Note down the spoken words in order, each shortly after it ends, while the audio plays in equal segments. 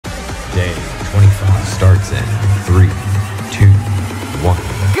Day 25 starts in 3, 2, 1.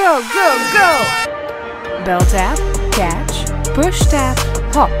 Go, go, go! Bell tap, catch, push tap,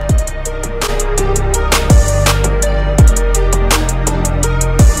 hop.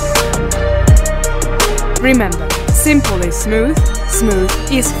 Remember, simple is smooth, smooth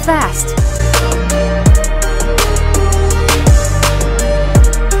is fast.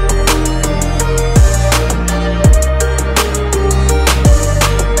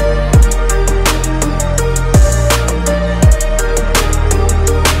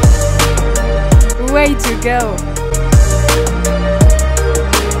 Way to go!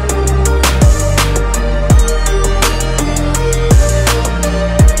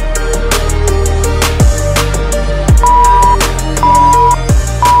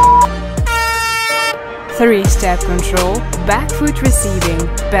 Three-step control, back foot receiving,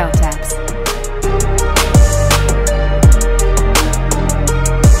 bell taps.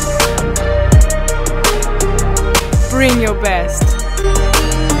 Bring your best.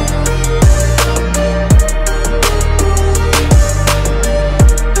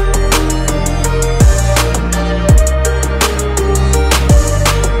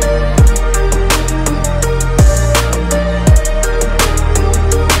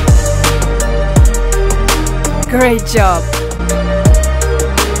 Great job!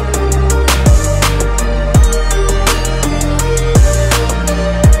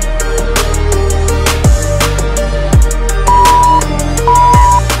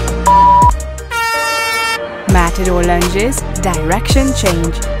 Matador lunges, direction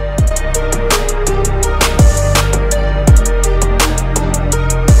change.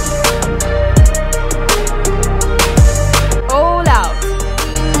 All out.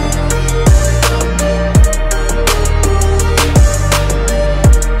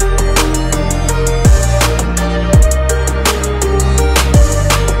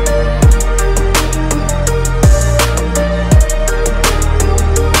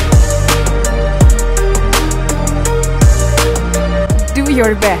 Do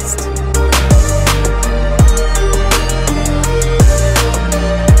your best.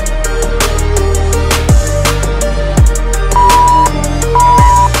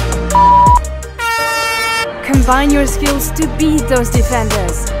 Combine your skills to beat those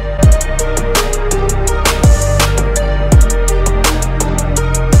defenders.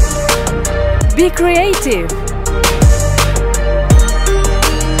 Be creative.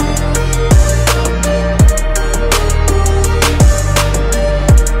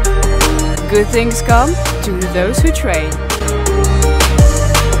 Good things come to those who train.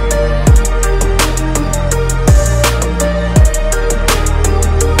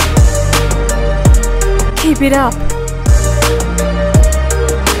 Keep it up.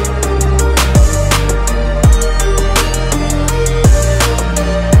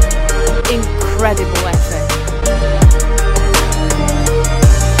 Incredible effort.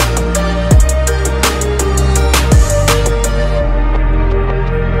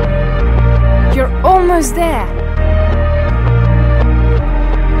 You're almost there.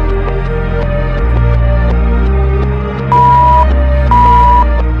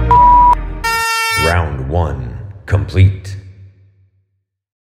 Round 1 complete.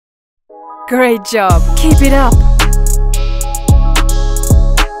 Great job. Keep it up.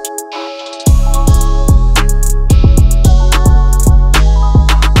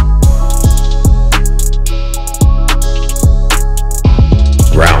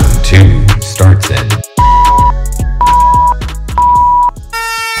 Round 2 starts in.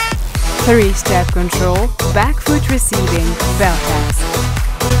 Three-step control, back foot receiving, bell taps.